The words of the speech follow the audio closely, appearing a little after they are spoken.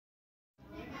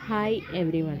Hi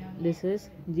everyone, this is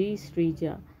G.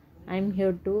 Srija. I'm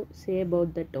here to say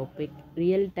about the topic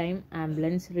real time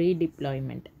ambulance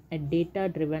redeployment, a data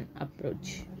driven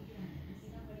approach.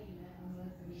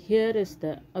 Here is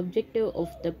the objective of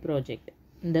the project.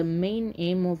 The main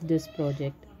aim of this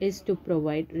project is to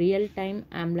provide real time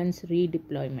ambulance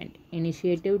redeployment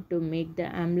initiative to make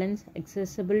the ambulance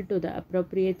accessible to the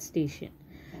appropriate station.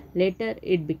 Later,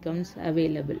 it becomes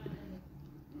available.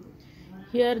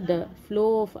 Here the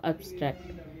flow of abstract.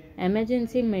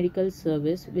 Emergency Medical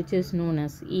Service, which is known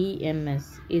as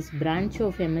EMS, is branch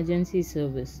of emergency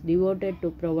service devoted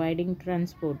to providing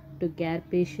transport to care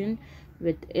patient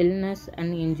with illness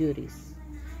and injuries.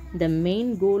 The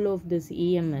main goal of this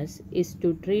EMS is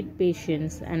to treat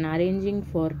patients and arranging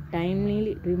for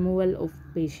timely removal of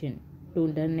patient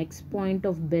to the next point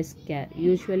of best care,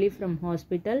 usually from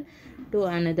hospital to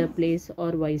another place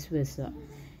or vice versa.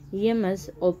 EMS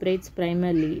operates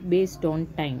primarily based on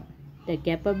time. The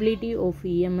capability of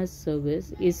EMS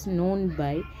service is known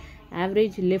by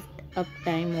average lift up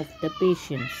time of the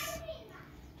patients.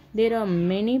 There are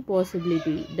many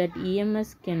possibilities that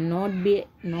EMS cannot be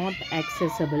not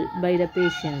accessible by the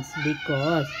patients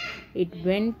because it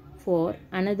went for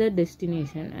another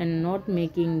destination and not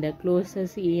making the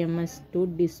closest EMS to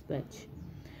dispatch.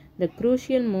 The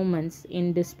crucial moments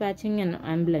in dispatching an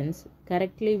ambulance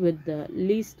correctly with the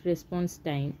least response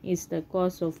time is the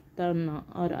cause of trauma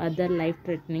or other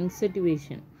life-threatening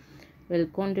situation will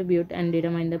contribute and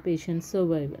determine the patient's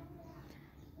survival.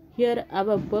 Here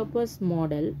our purpose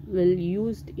model will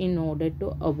used in order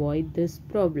to avoid this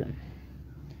problem.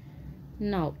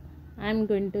 Now I am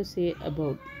going to say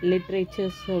about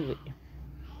literature survey.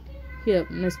 Here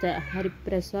Mr.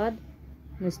 Hariprasad,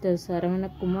 Mr.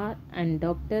 Saravanakumar and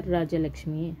Dr.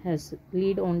 Rajalakshmi has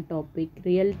lead on topic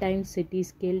real-time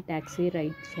city-scale taxi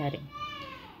ride sharing.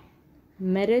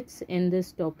 Merits in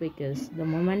this topic is the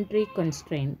momentary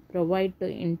constraint provide to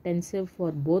intensive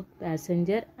for both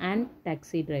passenger and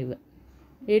taxi driver.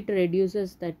 It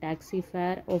reduces the taxi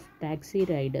fare of taxi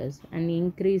riders and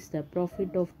increase the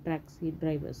profit of taxi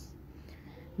drivers.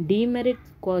 Demerit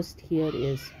cost here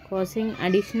is causing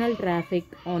additional traffic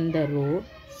on the road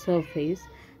surface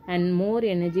and more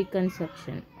energy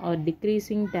consumption or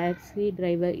decreasing taxi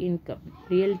driver income.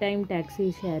 Real-time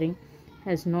taxi sharing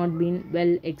has not been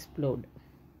well explored.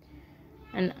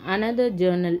 And another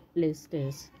journalist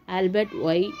is Albert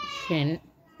Y. Shen,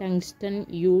 Tungsten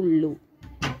U. Lu.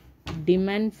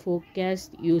 Demand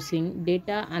forecast using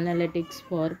data analytics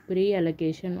for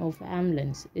pre-allocation of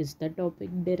ambulance is the topic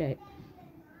derived.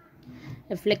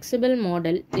 A flexible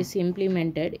model is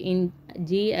implemented in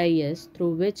GIS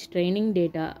through which training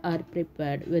data are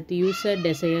prepared with user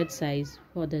desired size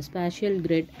for the spatial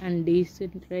grid and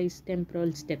decentralized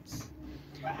temporal steps.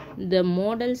 The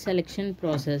model selection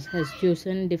process has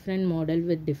chosen different model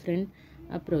with different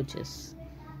approaches.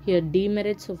 Here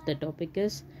demerits of the topic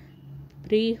is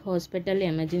pre-hospital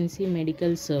emergency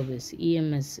medical service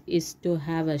EMS is to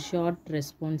have a short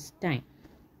response time.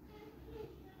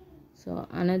 So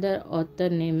another author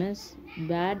name is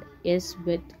Bad S.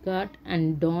 Westgard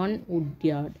and Don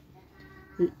Woodyard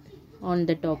on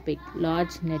the topic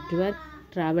large network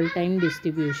travel time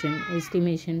distribution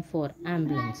estimation for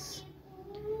ambulance.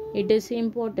 It is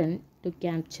important to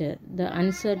capture the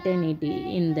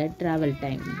uncertainty in the travel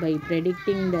time by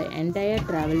predicting the entire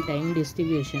travel time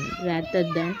distribution rather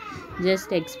than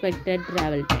just expected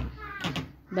travel time.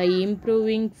 By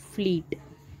improving fleet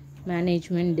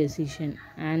management decision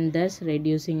and thus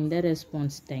reducing the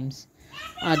response times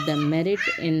are the merit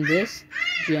in this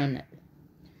journal.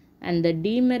 And the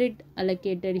demerit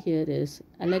allocated here is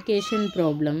allocation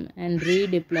problem and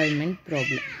redeployment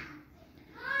problem.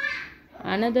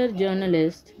 Another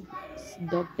journalist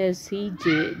Dr. C.J.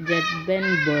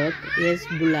 Jetbenberg, S.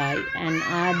 Bulai and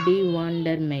R.D.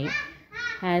 Vandermeer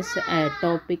has a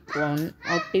topic on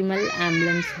optimal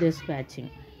ambulance dispatching.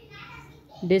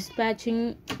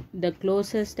 Dispatching the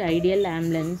closest ideal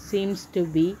ambulance seems to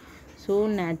be so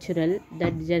natural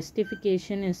that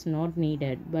justification is not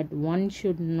needed, but one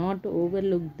should not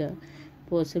overlook the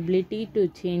possibility to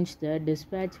change the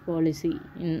dispatch policy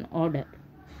in order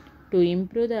to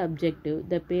improve the objective.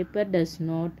 The paper does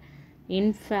not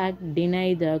in fact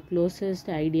deny the closest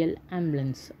ideal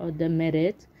ambulance or the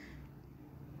merits.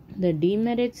 The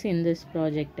demerits in this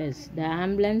project is the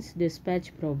ambulance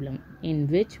dispatch problem, in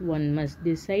which one must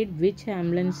decide which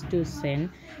ambulance to send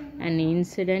an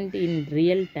incident in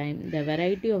real time. The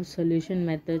variety of solution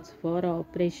methods for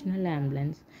operational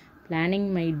ambulance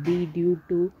planning might be due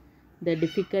to the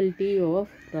difficulty of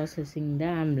processing the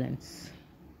ambulance.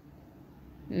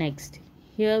 Next,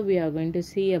 here we are going to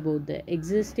see about the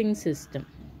existing system.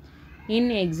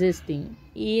 In existing,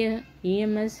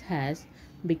 EMS has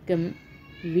become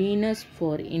Venus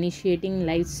for initiating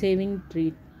life-saving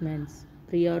treatments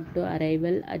prior to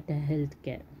arrival at a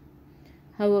healthcare.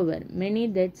 However, many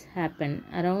deaths happen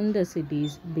around the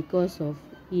cities because of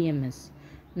EMS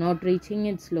not reaching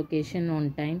its location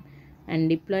on time and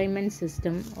deployment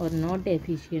system are not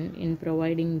efficient in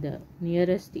providing the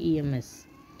nearest EMS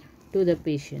to the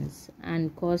patients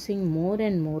and causing more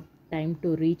and more time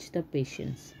to reach the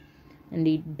patients, and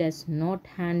it does not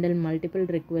handle multiple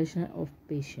requests of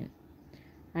patient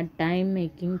at time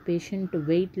making patient to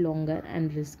wait longer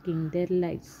and risking their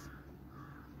lives.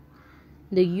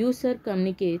 The user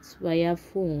communicates via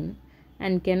phone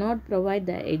and cannot provide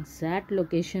the exact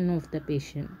location of the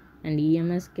patient, and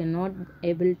EMS cannot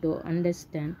able to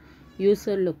understand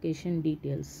user location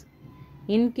details.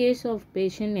 In case of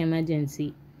patient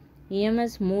emergency,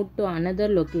 EMS moved to another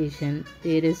location,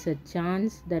 there is a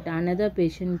chance that another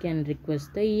patient can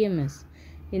request the EMS.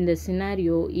 In the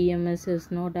scenario, EMS is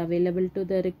not available to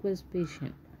the request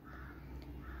patient.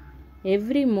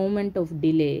 Every moment of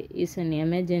delay is an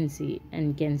emergency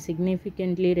and can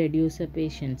significantly reduce a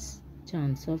patient's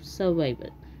chance of survival.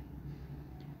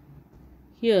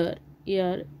 Here,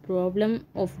 your problem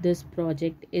of this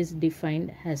project is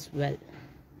defined as well.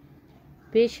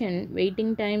 Patient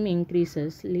waiting time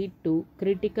increases lead to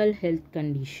critical health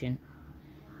condition.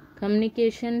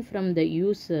 Communication from the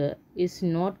user is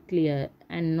not clear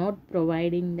and not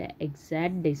providing the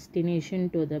exact destination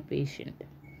to the patient.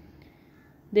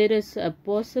 There is a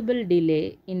possible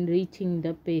delay in reaching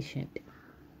the patient.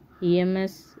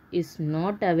 EMS is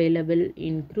not available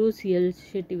in crucial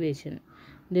situation.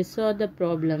 These are the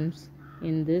problems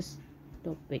in this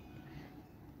topic.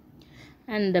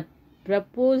 And the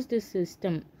proposed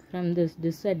system from this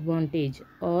disadvantage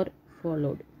are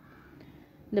followed.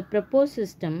 The proposed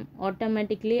system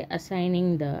automatically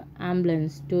assigning the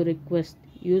ambulance to request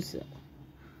user.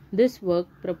 This work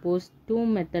proposed two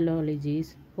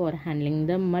methodologies for handling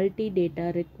the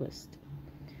multi-data request.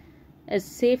 A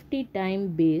safety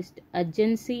time-based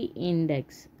urgency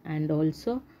index and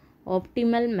also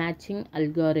optimal matching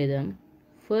algorithm.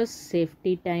 First,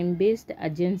 safety time-based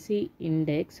urgency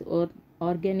index or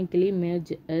organically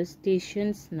merge a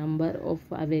station's number of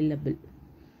available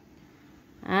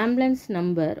ambulance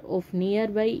number of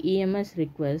nearby EMS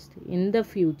requests in the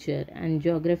future and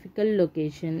geographical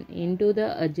location into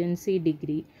the urgency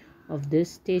degree of this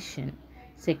station.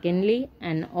 Secondly,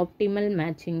 an optimal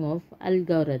matching of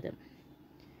algorithm,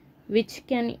 which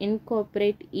can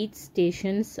incorporate each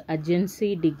station's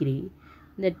urgency degree,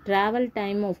 the travel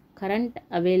time of current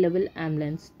available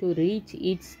ambulance to reach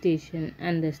each station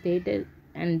and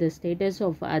the status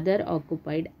of other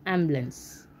occupied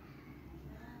ambulance.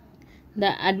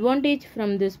 The advantage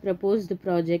from this proposed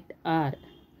project are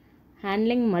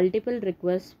handling multiple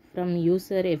requests from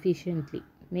user efficiently,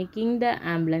 making the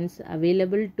ambulance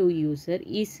available to user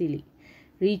easily,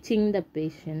 reaching the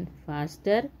patient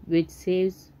faster which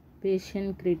saves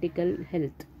patient critical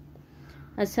health,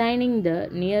 assigning the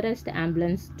nearest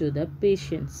ambulance to the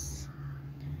patients.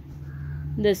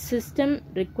 The system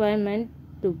requirement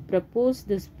to propose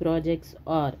these projects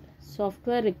are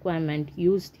software requirement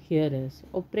used here is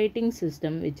operating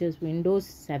system, which is Windows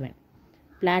 7,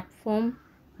 platform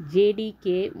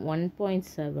JDK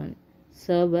 1.7,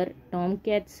 server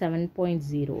Tomcat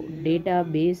 7.0,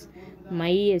 database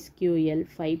MySQL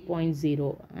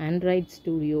 5.0, Android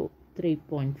Studio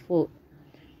 3.4.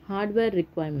 Hardware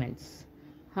requirements: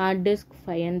 hard disk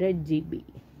 500 GB,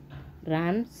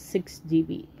 RAM 6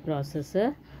 GB,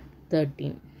 processor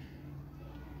 13.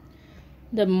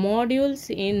 The modules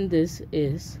in this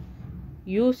is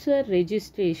user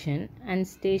registration and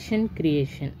station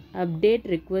creation, update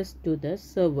request to the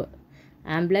server,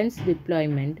 ambulance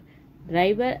deployment,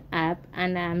 driver app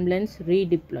and ambulance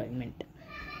redeployment.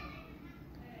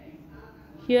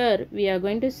 Here we are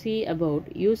going to see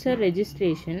about user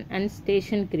registration and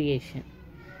station creation.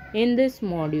 In this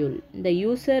module, the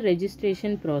user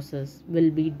registration process will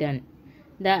be done.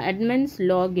 The admins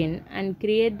log in and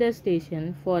create the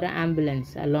station for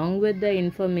ambulance along with the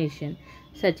information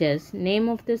such as name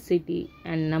of the city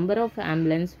and number of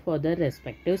ambulance for the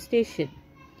respective station.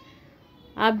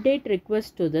 Update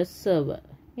request to the server.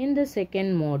 In the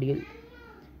second module,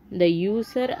 the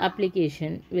user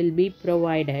application will be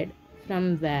provided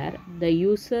from where the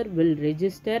user will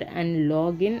register and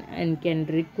log in and can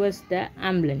request the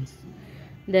ambulance.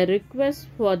 The request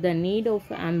for the need of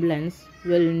ambulance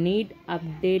will need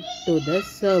update to the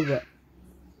server.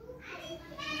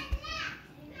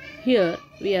 Here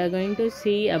we are going to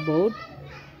see about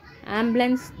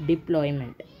ambulance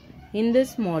deployment. In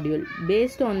this module,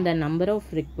 based on the number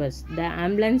of requests, the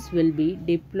ambulance will be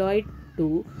deployed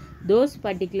to those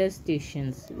particular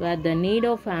stations where the need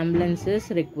of ambulance is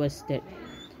requested.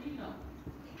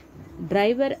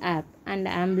 Driver app and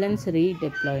ambulance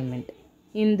redeployment.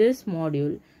 In this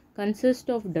module consists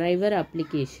of driver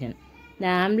application. The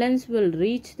ambulance will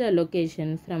reach the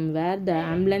location from where the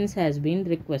ambulance has been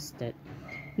requested.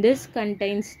 This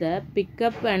contains the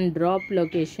pickup and drop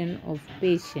location of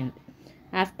patient.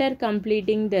 After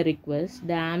completing the request,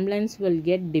 the ambulance will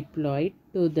get deployed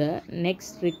to the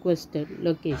next requested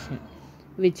location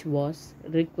which was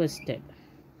requested.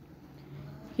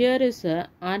 Here is a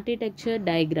architecture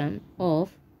diagram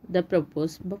of the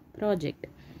proposed project.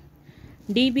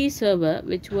 DB server,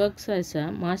 which works as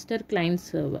a master client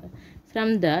server.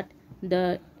 From that,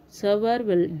 the server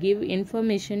will give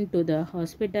information to the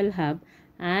hospital hub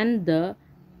and the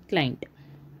client.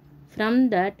 From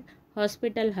that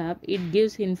hospital hub, it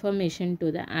gives information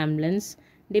to the ambulance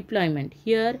deployment.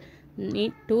 Here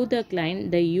to the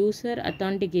client, the user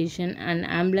authentication and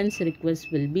ambulance request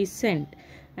will be sent,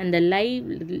 and the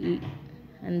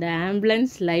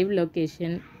ambulance live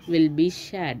location will be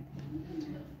shared.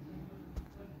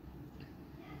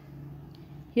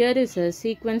 Here is a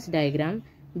sequence diagram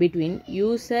between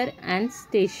user and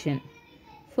station.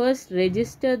 First,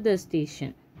 register the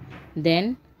station,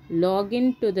 then log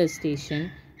in to the station.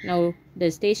 Now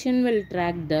the station will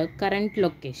track the current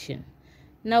location.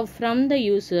 Now from the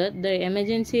user, the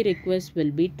emergency request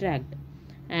will be tracked,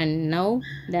 and now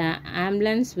the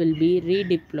ambulance will be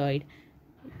redeployed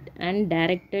and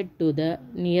directed to the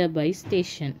nearby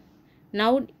station.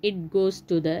 Now it goes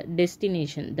to the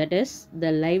destination, that is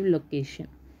the live location.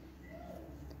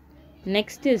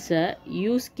 Next is a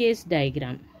use case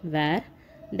diagram where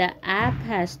the app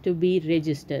has to be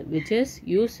registered, which is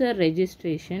user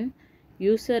registration,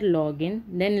 user login,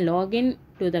 then login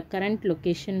to the current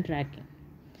location tracking.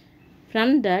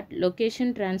 From that,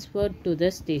 location transferred to the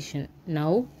station.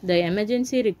 Now the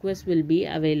emergency request will be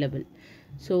available.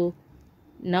 So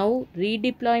now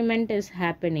redeployment is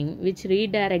happening, which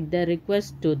redirect the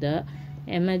request to the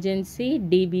emergency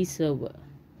DB server.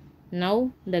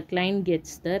 Now the client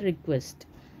gets the request.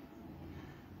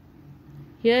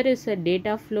 Here is a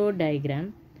data flow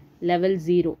diagram, level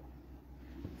 0.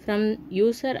 From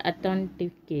user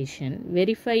authentication,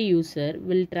 verify user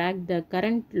will track the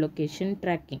current location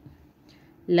tracking.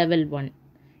 Level 1.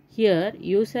 Here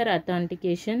user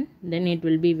authentication, then it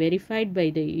will be verified by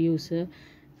the user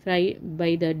by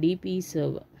the DB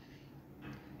server.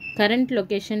 Current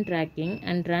location tracking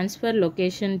and transfer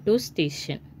location to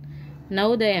station.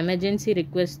 Now the emergency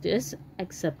request is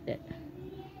accepted.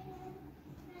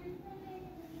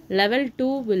 Level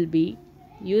 2 will be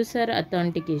user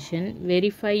authentication,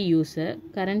 verify user,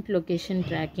 current location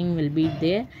tracking will be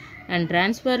there, and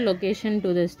transfer location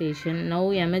to the station. Now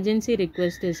emergency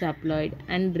request is applied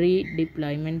and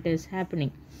redeployment is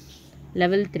happening.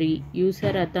 Level 3,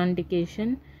 user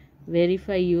authentication,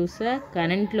 verify user,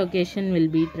 current location will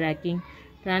be tracking,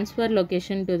 transfer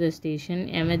location to the station,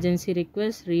 emergency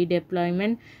request,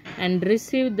 redeployment, and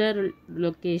receive the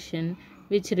location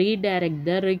which redirect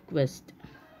the request.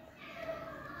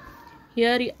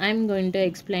 Here I am going to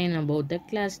explain about the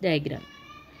class diagram.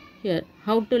 Here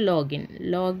how to log in.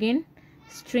 Login,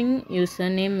 string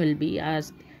username will be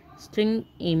asked, string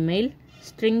email,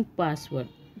 string password,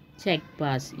 check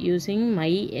pass using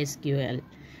MySQL.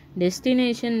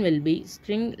 Destination will be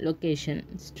string location,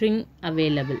 string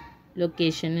available,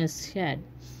 location is shared.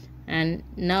 And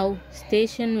now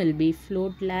station will be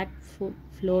float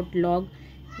log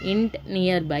int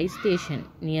nearby station.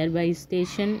 Nearby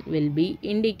station will be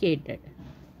indicated.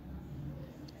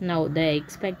 Now the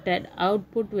expected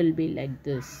output will be like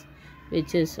this,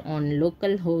 which is on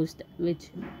localhost, which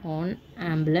on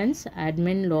ambulance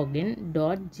admin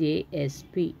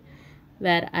login.jsp,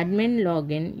 where admin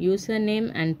login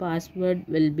username and password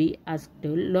will be asked to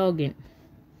login.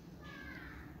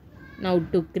 Now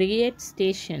to create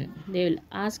station, they will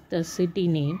ask the city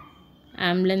name,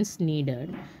 ambulance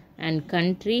needed, and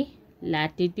country,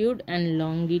 latitude and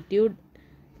longitude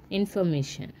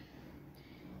information.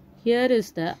 Here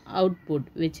is the output,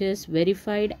 which is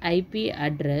verified IP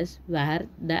address where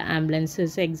the ambulance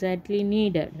is exactly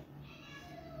needed.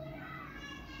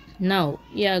 Now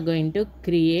you are going to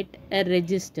create a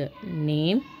register,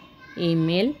 name,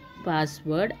 email,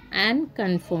 password and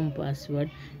confirm password,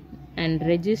 and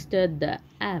register the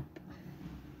app.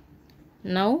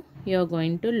 Now you are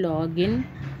going to log in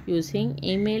using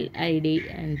email ID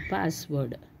and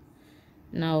password.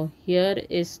 Now here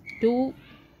is two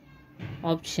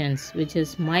options, which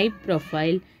is my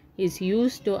profile is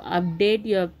used to update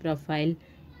your profile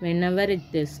whenever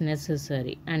it is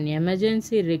necessary. An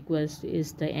emergency request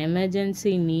is the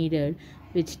emergency needed,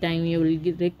 which time you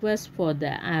will request for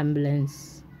the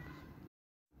ambulance.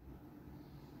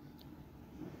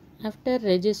 After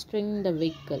registering the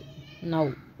vehicle,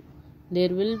 now there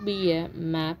will be a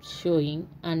map showing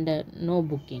under no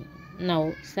booking.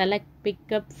 Now select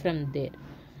pick up from there,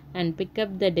 and pick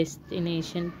up the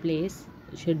destination place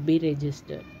should be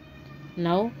registered.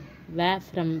 Now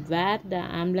from where the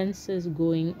ambulance is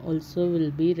going also will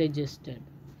be registered.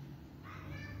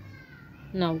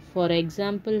 Now for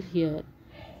example here,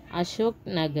 Ashok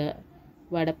Nagar,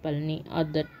 Vadapalni are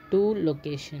the two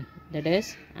locations. That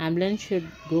is, ambulance should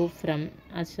go from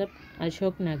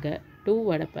Ashok Nagar to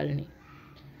Vadapalni.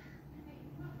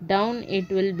 Down it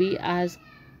will be asked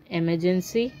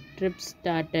emergency, trip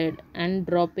started and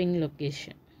dropping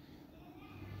location.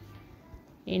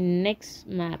 In next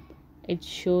map it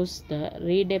shows the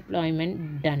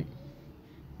redeployment done,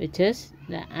 which is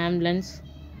the ambulance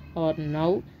are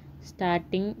now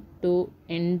starting to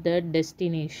end the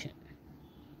destination.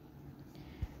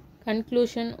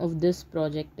 Conclusion of this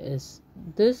project is,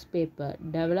 this paper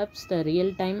develops the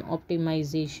real-time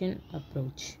optimization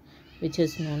approach, which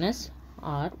is known as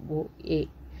ROA,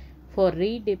 for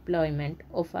redeployment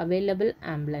of available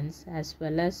ambulance as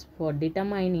well as for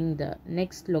determining the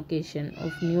next location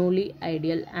of newly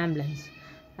ideal ambulance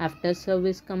after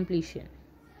service completion.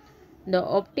 The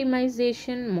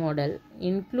optimization model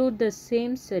includes the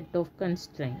same set of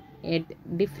constraints yet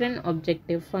different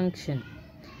objective function.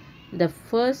 The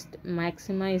first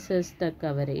maximizes the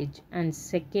coverage and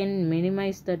second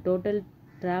minimizes the total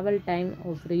travel time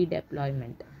of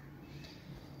redeployment.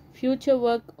 Future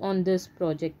work on this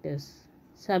project is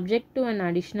subject to an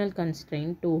additional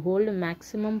constraint to hold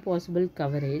maximum possible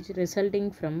coverage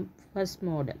resulting from first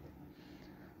model,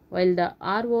 while the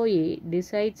ROA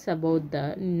decides about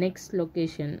the next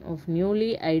location of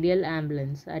newly ideal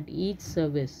ambulance at each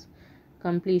service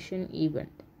completion event.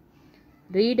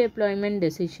 Redeployment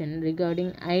decision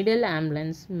regarding ideal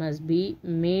ambulance must be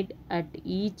made at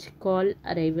each call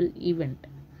arrival event.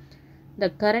 The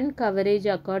current coverage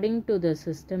according to the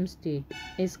system state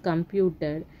is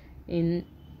computed in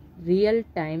real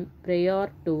time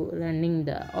prior to running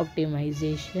the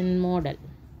optimization model.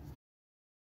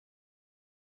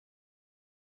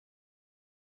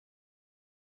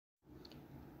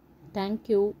 Thank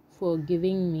you for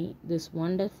giving me this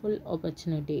wonderful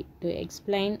opportunity to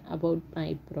explain about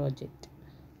my project.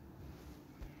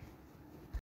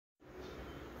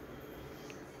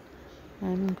 I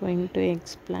am going to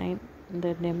explain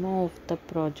the demo of the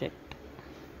project.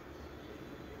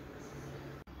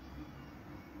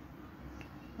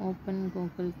 Open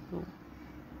Google Chrome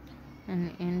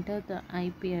and enter the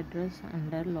IP address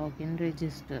under login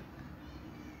register.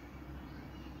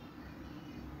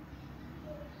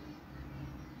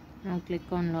 Now click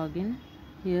on login.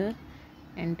 Here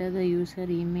enter the user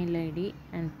email ID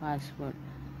and password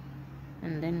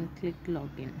and then click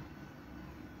login.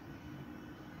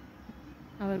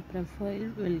 Our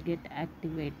profile will get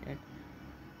activated.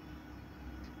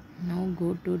 Now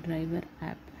go to driver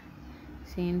app.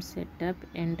 Same setup,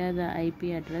 enter the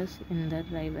IP address in the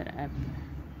driver app.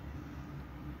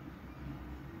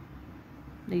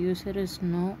 The user is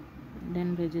no,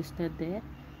 then register there.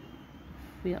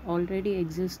 If we are already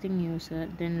existing user,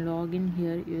 then log in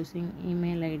here using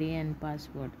email ID and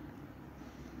password.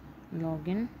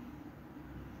 Login.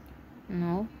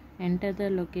 Now enter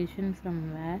the location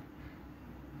from where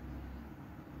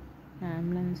the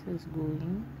ambulance is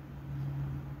going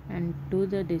and to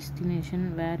the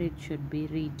destination where it should be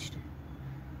reached.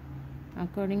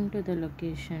 According to the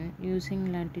location,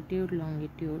 using latitude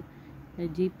longitude, the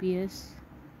GPS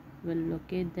will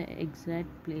locate the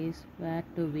exact place where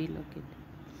to be located.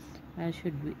 Where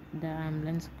should the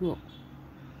ambulance go?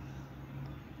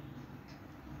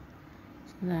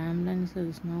 So the ambulance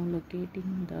is now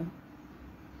locating the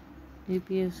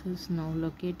GPS is now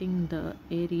locating the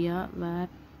area where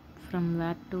from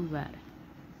where to where.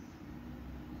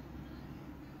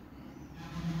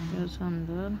 Yes, on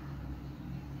the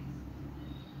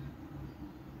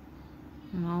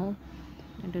now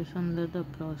it is under the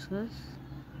process.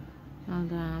 Now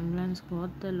the ambulance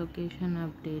got the location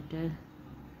updated.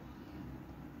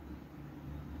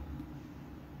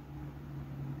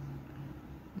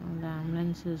 Now the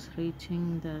ambulance is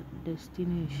reaching the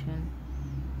destination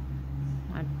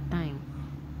at time.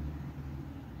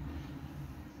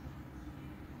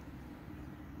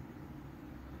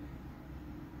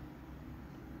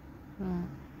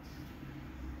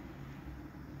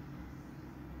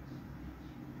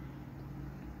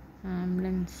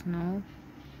 Ambulance now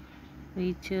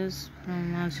reaches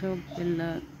from Ashok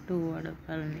Villa to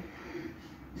Vadapalani.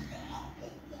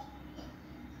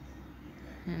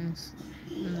 Hence,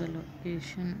 the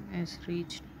location is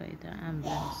reached by the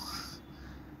ambulance.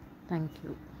 Thank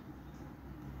you.